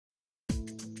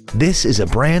This is a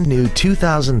brand new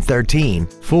 2013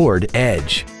 Ford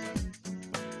Edge.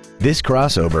 This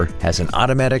crossover has an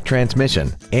automatic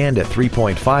transmission and a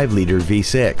 3.5-liter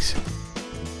V6.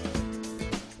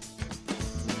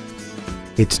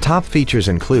 Its top features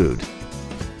include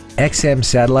XM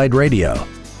satellite radio,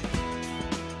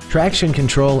 traction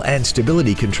control and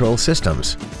stability control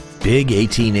systems, big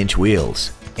 18-inch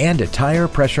wheels, and a tire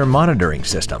pressure monitoring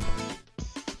system.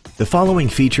 The following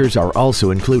features are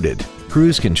also included: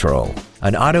 cruise control,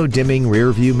 an auto-dimming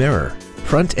rear-view mirror,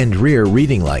 front and rear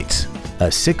reading lights, a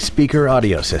 6-speaker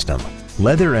audio system,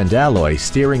 leather and alloy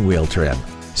steering wheel trim,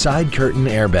 side curtain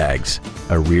airbags,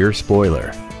 a rear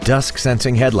spoiler,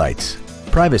 dusk-sensing headlights,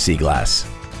 privacy glass,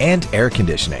 and air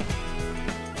conditioning.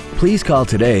 Please call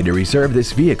today to reserve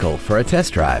this vehicle for a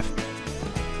test drive.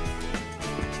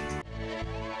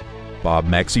 Bob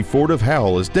Maxey Ford of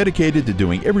Howell is dedicated to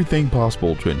doing everything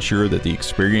possible to ensure that the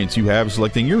experience you have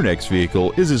selecting your next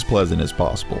vehicle is as pleasant as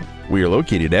possible. We are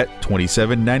located at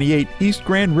 2798 East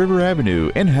Grand River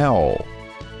Avenue in Howell.